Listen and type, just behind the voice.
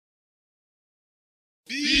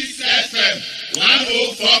Peace FM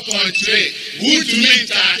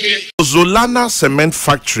 104.3. Zolana Cement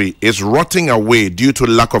Factory is rotting away due to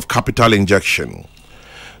lack of capital injection.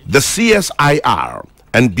 The CSIR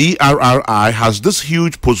and BRRI has this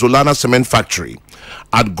huge Pozolana Cement Factory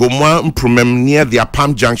at Gomwa Mpumem near the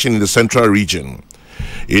Apam Junction in the central region.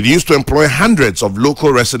 It used to employ hundreds of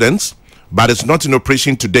local residents, but it's not in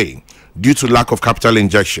operation today due to lack of capital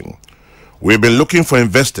injection. We've been looking for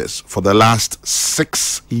investors for the last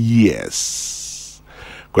 6 years.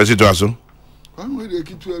 Question to Asu?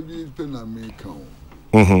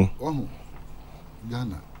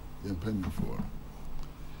 Ghana, you're penny for.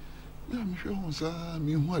 I'm sure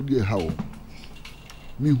me who dear how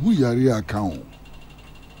me who yari account.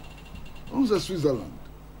 On the Switzerland,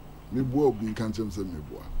 me boy be can't say me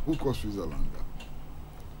boy. Who cost Switzerland?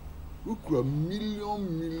 Who could $1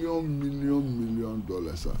 million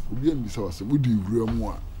dollars? Obi en bisa wasem, we di wura mu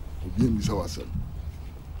a, obi en bisa wasem.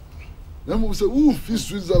 Na mo say who fi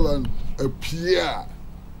Switzerland appear.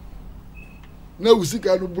 Na we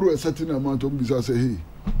sika no bro a certain amount of bisa say hey,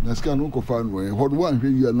 na sika no ko fa no e hot one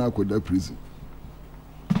hwe yi na ko da prison.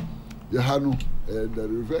 Ya ha no the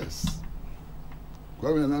reverse.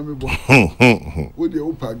 Kwa me na me bo. Wo de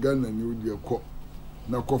upa Ghana ni wo de ko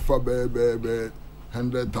na ko fa be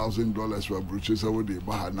 $100,000 for brooches over the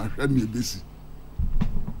Baha na bisi.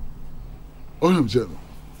 Oh, I'm saying.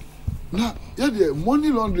 Now, yeah, money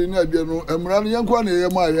laundering, no, Emran Yankwan,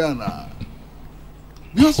 Yamayana.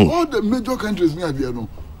 Because all the major countries near there, no,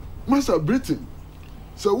 Master Britain.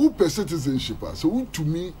 So, who per citizenship? So, who to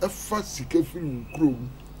me, a fast security crew,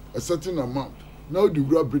 a certain amount. Now, the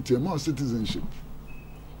Great Britain, more citizenship.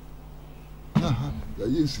 The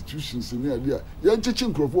institutions in there, you're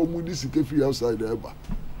teaching crop for moody security outside the Eba.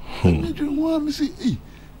 You want me see, eh?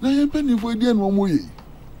 Now you're penny for the end one way.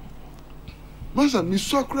 Master, Miss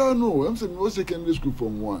Socra, no, I'm saying, was secondary school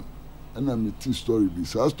from one. And I'm a tea story,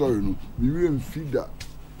 this our story, no, we will feed that.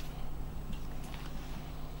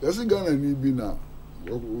 There's a gun and be now,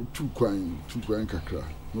 two crying kakra,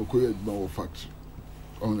 no quiet no factory.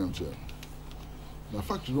 On them, sir. The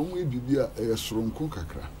factory don't wait be a strong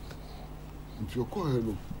kakra. If you call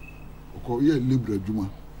hello, or call ye Libra Juma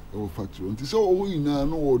or factory. And so, oh, we now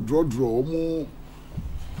no draw more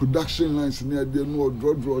production lines near there, no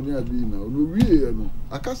draw near the now. No, we no.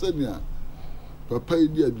 I can't say near Papa,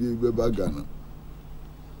 dear, dear Ghana.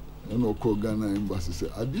 And no call Ghana embassy say,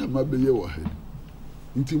 I dear my belly or head.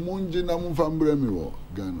 Into Monje Namu from Bremi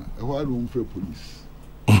Ghana, a while room for police.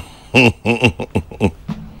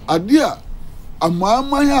 I dear.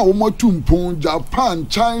 Amaya omotumpon Japan,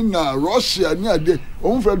 China, Russia near there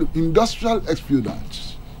on for industrial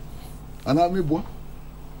espionage. And I mean boy,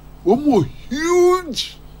 omo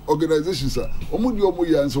huge organizations sir. Omo di omo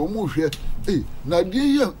yan so omo hwe eh na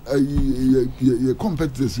dey ye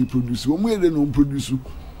competency produce omo dey no produce.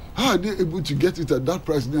 How are they able to get it at that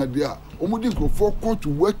price near there? Omo dey go for to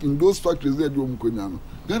work in those factories there do omo konya no.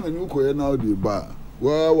 Ghana ni ko ye now dey ba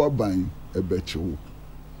wa ban e beche.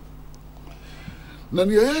 Na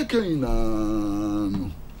ni can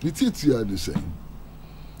no nititi are the same.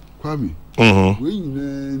 Kwame. We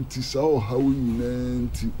nti saw how we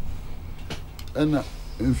nti. Ana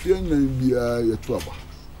enfie na bia ye to aba.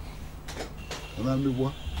 Ana me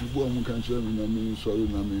bo am kan chere me na me sorry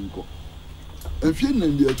na me nko. Enfie na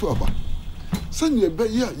bia to aba. Sane ye be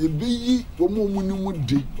yi omo mu ni mu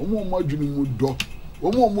de, omo adwuni mu do.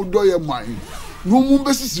 Omo do ye man. No mum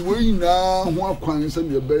besisi we na ho akwan se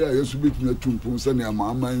ne be ya yesu betumi atumpon se ne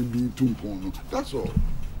amaman bi tumpon no. That's all.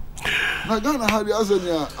 Na Ghana had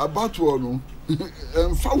asanya about no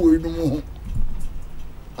emfa we no ho.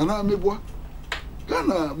 Ana mebo.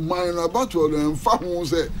 Ghana mine about no emfa ho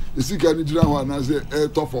se esika ni gira ho ana se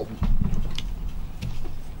top up.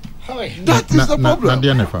 That is the problem. Na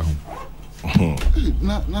dia nefa ho.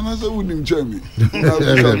 Na say wouldn't tell me.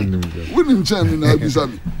 Wouldn't tell me now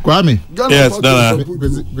bisami. Kwame. Yes,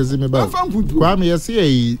 Kwame, you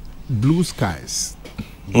see blue skies.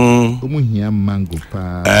 Omo hia mango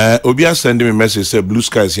pa. Obia sending me a message say blue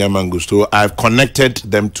skies here mango. So I've connected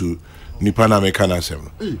them to Nippon American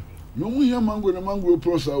Assembly. Hey, no mo hia mango na mango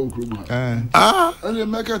prosa okrum ha. And the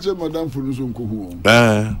make a madam funu so nko hu.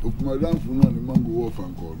 Madam funu na mango wo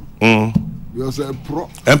fan ko no. You say pro.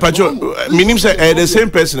 And Pacho, meaning say the same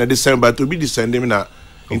person at the same, but to be descending na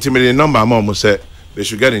intimidating number mom say they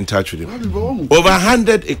should get in touch with him. Over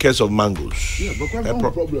 100 acres of mangoes. Yeah, but quite no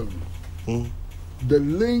problem. The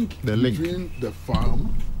link between the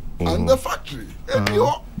farm and the factory.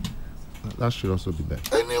 That should also be there.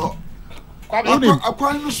 Anyhow.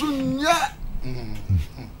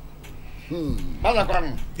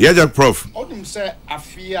 Yeah, Jack Prof. Odum say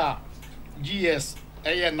afia GS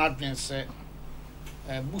not been said.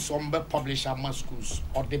 Books on publisher schools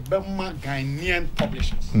or the Burma Ghanaian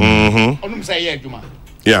publishers.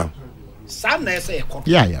 Yeah.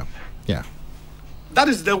 Yeah. That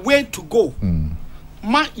is the way to go.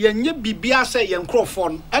 Ma yenye bibia say yen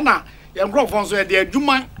crofon na yen crofon so de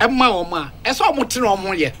adwuma emma o ma eso omote no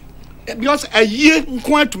mo ye because a year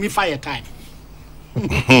nko to me fire time.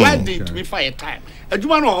 Why did to me fire time?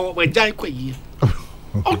 Adwuma no we jan kwa year.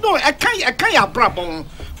 Oh no, I can't abrabon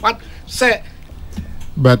but say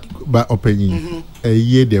but Opanyin a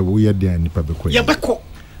year there we are there nipa be kwa. Yeah, beko.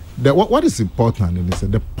 The what is important is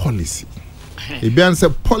the policy. If you answer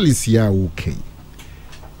policy are okay.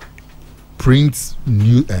 Print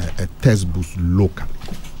new textbooks locally.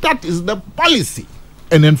 That is the policy,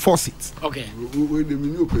 and enforce it. Okay.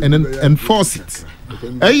 And then enforce it.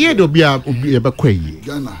 A year to be a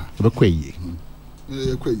Ghana.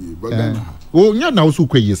 Oh, you're now so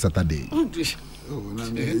crazy Saturday. Oh, na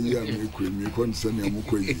me ya me kwe me concern ya mo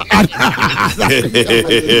kwe.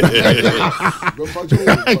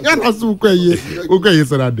 Ya na so kwe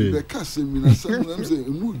Saturday. The kasem na sam na say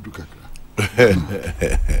mu du kakra.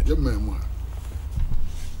 Ya memu.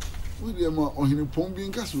 We dey ma ohini pombi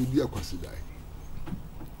nka so di akwasidai.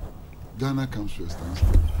 Ghana comes to a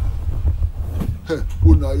standstill. Hey,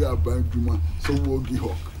 una ya banduma so wo gi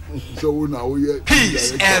hawk. So una wo ye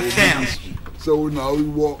FM. So now we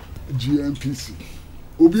walk GMPC.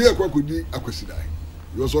 Obi akwakodi akwasidai.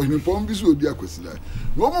 You also him pombi so odi akwasidai.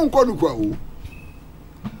 No mo nko no kwa o.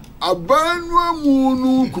 Abanu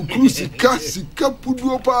amunu kukuru sika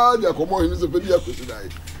puduo pa dia komo him se fedi akwasidai.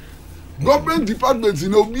 Government department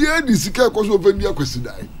in obi e di sika koso fedi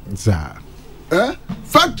akwasidai. Za.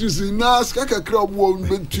 Factories in nas kaka kra obo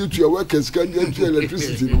betutua workers can get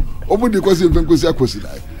electricity no. Obo de koso fenkosi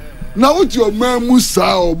akwasidai. Na what your man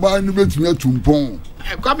musa o ba ni betumi atumpon.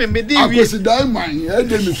 Come me dey wie. Akwasidai man e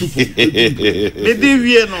dey me tupo. Me dey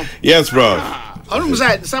wie no. Yes, bro. Onum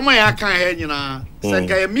say someone ya kan he nyina. Say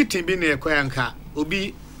ka meeting bi na ekwanka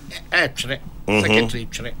obi twere. Secretary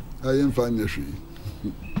twere. Ayen fa nyehwe.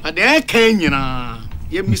 Ade kan nyina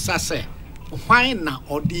ye misa say hwan na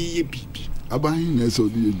ode ye bibi. Aban na so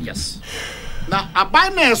ode ye bibi. Yes. Na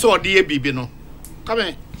aban na so ode ye bibi no.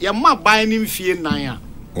 Come ye ma ban ni mfie nan a.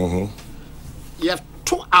 You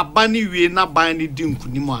to abani we na ban ni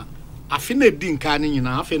dinkunimu a afi na dinka ni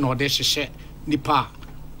nyina afi na ode hyehyɛ nipa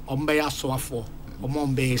ombe ya soafo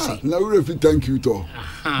omombe ese na we fit thank you to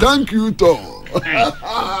thank you to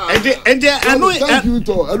and anu thank you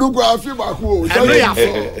to anu go afi ba ko anu ya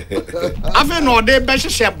fo afi na ode be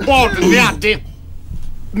hyehyɛ board ni ade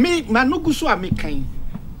me manugu so amekan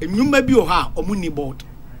enwuma bi o ha omuni board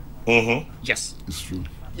yes it's true.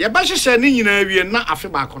 Ye ba hyehyɛ ni nyina wie na afi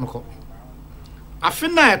ba konko afi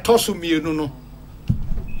na etoso mienu no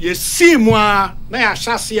ye si mu a na ya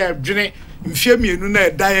hyase adwene mfie mienu na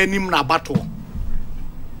eda anim na abato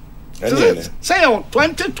say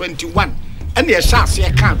 2021 and ye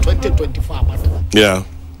hyase ka 2024 abato yeah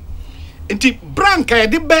enti branka ye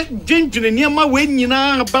de be dwendwene niam we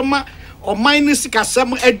nyina ba ma o minus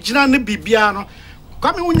kasam agina ne bibia no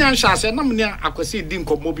kwame unya hyase na me akwase di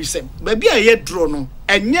nkomo bi se ba bia ye dro no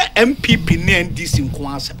enye MPP ne NDC nko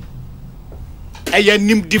asem eye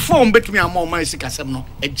nim deform betumi am man sikasem no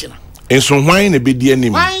agina enso hwan na be di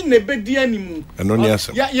anim hwan na be di anim eno ni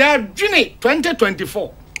asem ya dwene 2024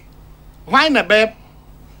 hwan na be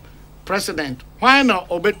president hwan na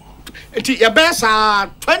obe eti ya be sa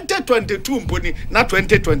 2022 mponi na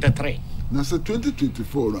 2023 na se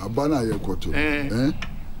 2024 no abana ye kwoto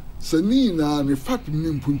sani na ne fat ni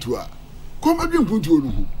mpuntu a koma bi mpuntu no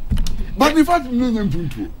ho but the fact no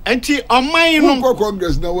mpuntu enti oman no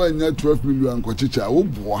congress na wa nya 12 million kochicha wo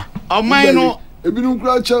boa oman no ebinu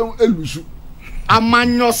kra cha elusu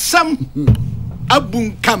amanyosam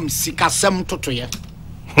abunkam sikasem totoye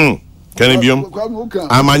kan biom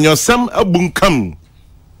amanyosam abunkam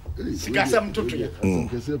sikasem totoye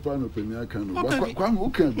kese pa no penia kan no kwa mo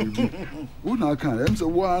kan bi wo na kan em se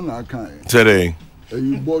wo na kan today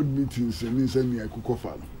you board meetings ni se ni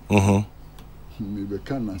akukofa no me be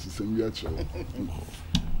kan na se mi a chero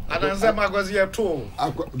adanza magozi ya to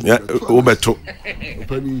ya obeto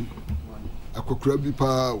opani akokura bi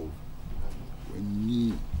pa o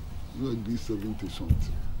ni no di 70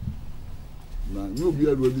 something na no bi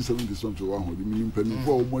ado di 70 something wa ho di minimpa ni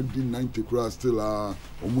for o di 90 kura still o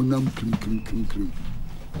mo nam krim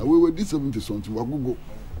we di 70 something wa gogo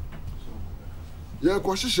ya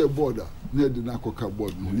ko hyehyɛ board na di na akoka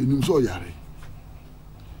board no nim so yare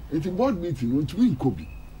enti board meeting on to nkobi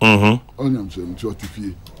onyam so nti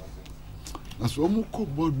otifie na so mo ko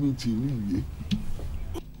board meeting ni wie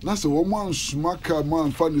na se wo man smaka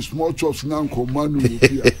man fan small chops na nkomanu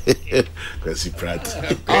here Cedi Pratt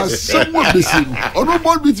someone be seen ono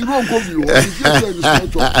ball beat no go bi wo small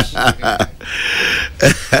chops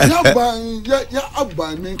ya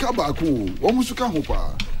aban men ka ba ko wo musu ka ho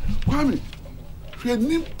pa kwame hwe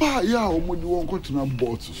nipa ya wo mo di won ko tena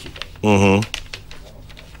boat so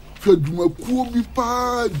hwe dumakuo bi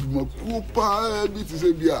pa bi ti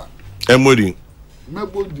se bia Emodi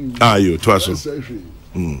mebodi yo to aso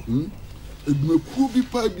edumakuo bi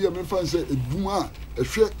pa bi a me fan se eduma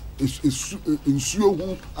ehwe ensuo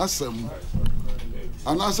hu asem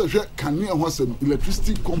ana se hwe kanea ho asem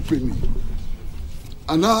electricity company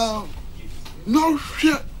ana now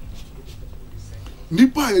hwe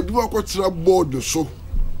nipa eduma kwotira board so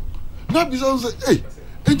na bi say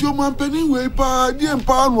enti o man pani we pa die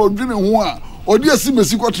mpa no odwene ho a odi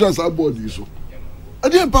asimesi kwotira sa board so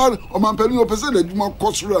adi mpa o man pani o pese na eduma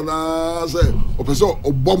kwotira na say o pese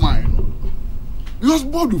o boman because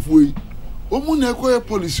board foi o mu na ekoye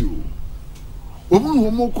policy o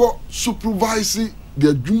mu ko supervise the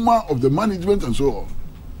eduma of the management and so on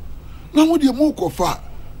na mo de mo ko fa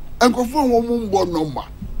enkofo wo mu mbo number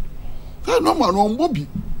number no mbo bi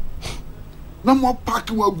na mo pack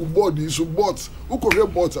wa go board so bots who ko re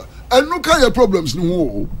botter and no kind of problems ni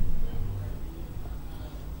ho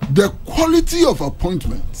the quality of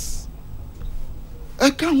appointments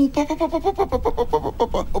don't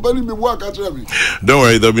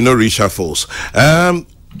worry, there'll be no reshuffles.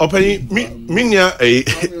 Opanyin minya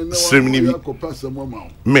ceremony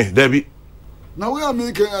me Debbie now we are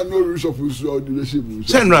making no reshuffles or the receive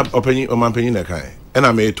send rap Opanyin o man panyin na kai and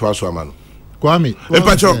I may to aso amano Kwame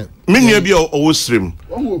epacho minya bi o stream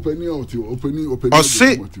opening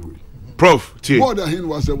say prof more than him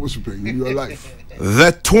was in your life.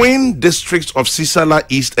 The twin districts of Sisala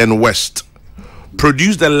East and West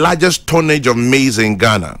produce the largest tonnage of maize in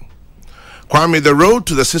Ghana. Kwame, the road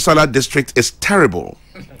to the Sisala district is terrible.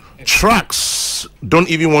 Trucks don't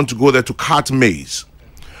even want to go there to cart maize.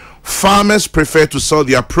 Farmers prefer to sell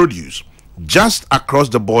their produce just across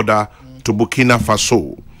the border to Burkina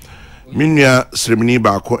Faso. Minya ceremony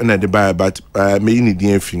bako na de buy but me ni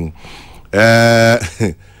di enfin.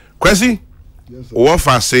 Kwesi? Yes,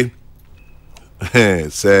 what say?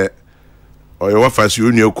 Say or what fast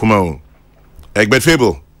you new kuma o. Egbet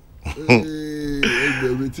Fable.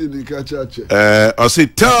 I say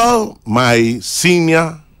tell my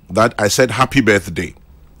senior that I said happy birthday.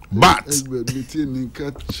 But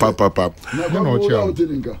papa.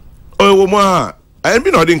 Oh woman, I ain't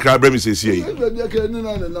been ordering crab me say here.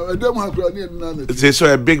 It's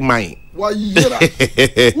so a big mind. Why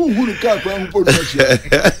who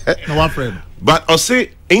no one friend. But I'll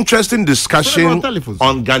say interesting discussion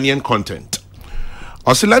on Ghanaian content.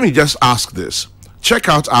 I'll say let me just ask this. Check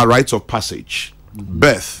out our rites of passage,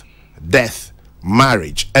 birth, death,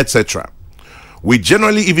 marriage, etc. We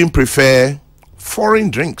generally even prefer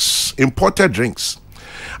foreign drinks, imported drinks.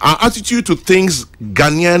 Our attitude to things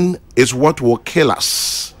Ghanaian is what will kill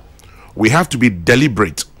us. We have to be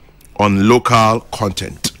deliberate on local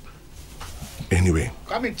content. Anyway.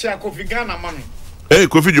 Come in, check Kofi Ghana, man. Hey,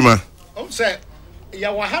 Kofi Juma. Say,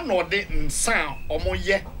 ya wa no de nsan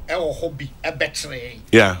omoye e wo hobby e betre.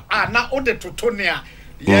 Yeah. Na ode totonia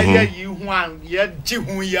ya yi hu an ya ji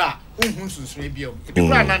hu ya hu susu ebio. Ibi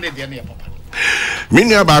kra na de na papa.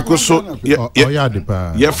 Minia ba ko so ya de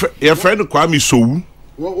pa. Your friend Kwame Sowu.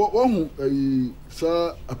 Wo hu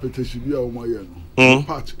sa apetition bi a wo maye no.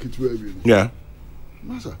 Part kitwe bi no. Yeah.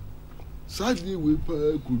 Masa sadly we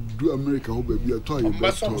could do America ho baby at all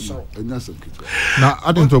enya sem kitwa na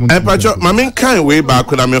adin to pacho mama kan way back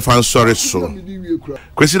when I'm fan sorry so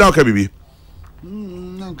kwesi da ka bibi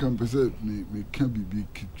na kan pese me kan bibi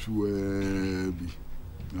kitwa bi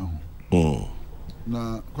no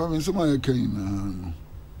na kwa me se ma ye kan na no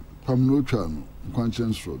pam no twa no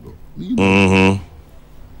kwanchen strodo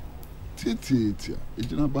titia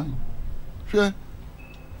ejina ban hwe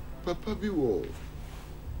papa bi wo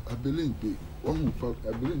I believe a horn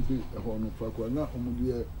of Fakwana,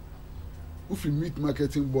 Omudia, if you meet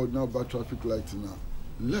marketing board now about traffic lights now,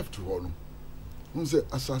 left horn. Who said,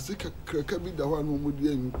 Asasika Krakabi, the one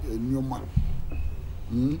Omudia in your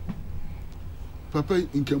man. Papa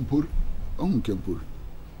in Kempur, on Kempur,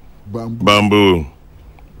 bamboo,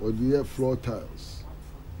 or the floor tiles,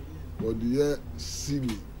 or the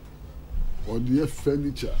ceiling, or the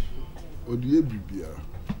furniture, or the bibia.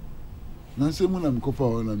 Nanse mu na mkopa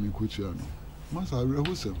wana mikuchi ano masa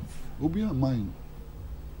arehusem obi a mine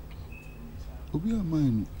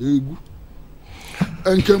egu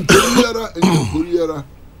enkemporiara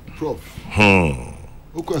prof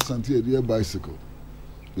okwa santie de bicycle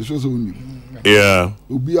This was only. Yeah.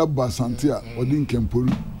 Ubi Abba Santia, Odin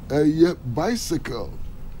Kempuri, a bicycle.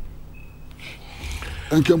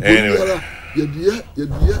 And Kempuri,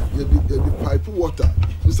 the pipe water.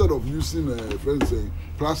 Instead of using friends saying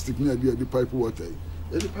plastic near the pipe water.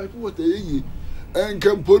 The pipe water, and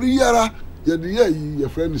Kempuri Yara, your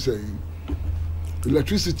friend is saying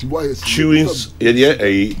electricity wires. Chewing,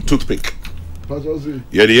 a toothpick.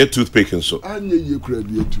 Yeah, the toothpick and so. And you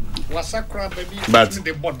credit too. But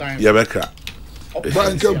Yabeka.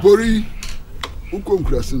 Bankapori Ukom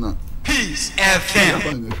Krasina. Peace FM.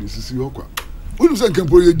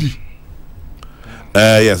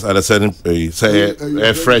 Yes, at a certain say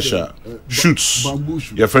a fresher shoots.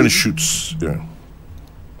 Your friend shoots. Yeah.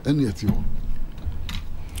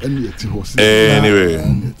 Anyway,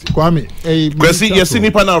 Kwame, Kwesi, yes,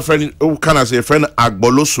 nipa na friend. Oh, can I say a friend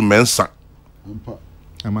Agbolo Sumensa?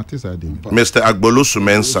 Mr. Agbolo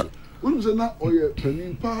Sumensa.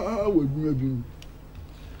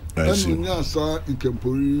 I see.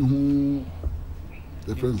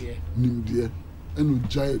 The friends Nimdia and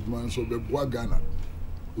giant man so be Ghana.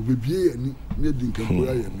 Obi any near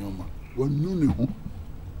Dinkamporia and Yoma. One noon.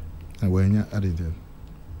 And when you added it.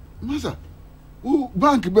 Massa. Oh,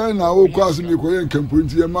 bank ben now, oh, cause me Korean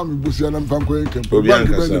Campurinti, and Mammy Bussian and Pankoyan Campo.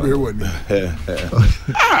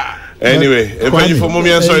 Anyway, if I for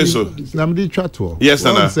mommy, I'm sorry, so. Namdi Chato. Yes,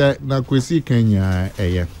 Nana. Na Kwesi Kenya,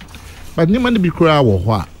 but Niman be cry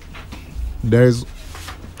what? There's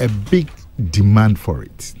a big demand for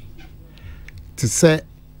it. To say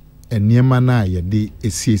a Niamana ya de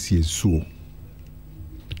ACC so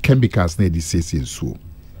chemicals near the CC so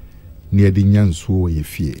near the Nyan so ye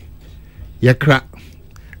fear. Yakra,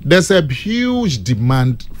 there's a huge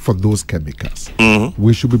demand for those chemicals.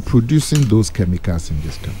 We should be producing those chemicals in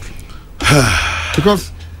this country.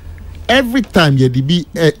 Because every time you be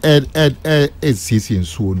CC and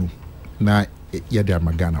so no, na yeah, they are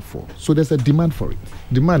Magana for. So there's a demand for it.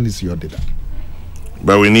 Demand is your data.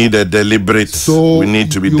 But we need a deliberate. So we need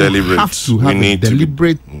to be deliberate. You have to have a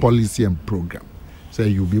deliberate policy and program. So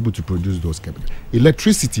you'll be able to produce those chemicals.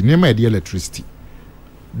 Electricity, name idea electricity.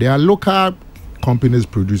 There are local companies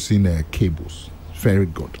producing cables. Very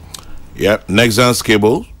good. Yep. Nexans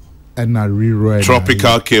cable. And a Reroy.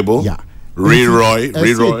 Tropical cable. Yeah. Reroy.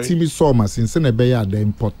 TV Soma since the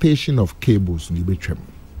importation of cables in the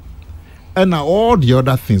and all the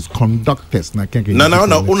other things, conductors. No.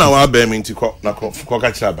 Una wa be me nti ko na ko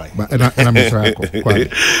kacha ban. But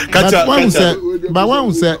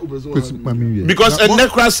one say because a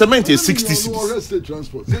necra cement is 60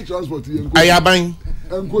 ayaban.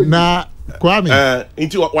 Na Kwame.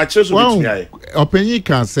 Into what church will be me. Opanyin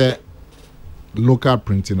can say local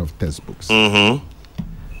printing of textbooks.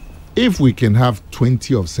 If we can have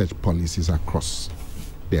 20 of such policies across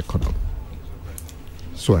the economy,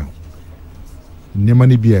 so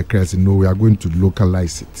Nemani be a crisis. No, we are going to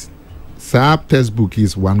localize it. SAP textbook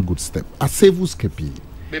is one good step.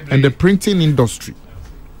 And the printing industry,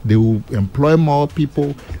 they will employ more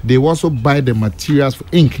people. They will also buy the materials for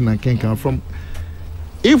ink and can come from.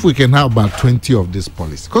 If we can have about 20 of this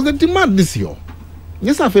policy, because the demand this year,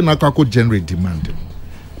 yes, I feel like I could generate demand.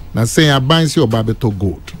 Now saying I buy your Babeto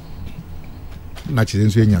gold. Naturally,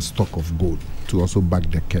 you have stock of gold to also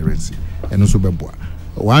back the currency and also be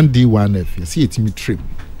 1D, 1F. See it me trim.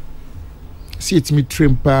 See it me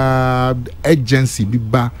trim agency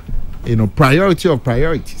biba. You know, priority of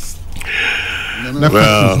priorities. No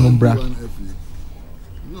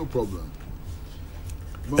problem.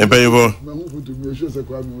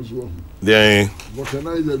 Yeah.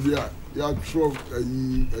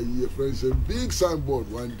 Big signboard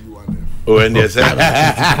 1D, 1F. Oh, and yes.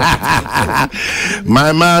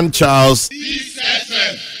 My man Charles. Peace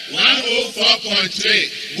FM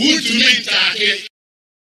 104.3. Good to meet you.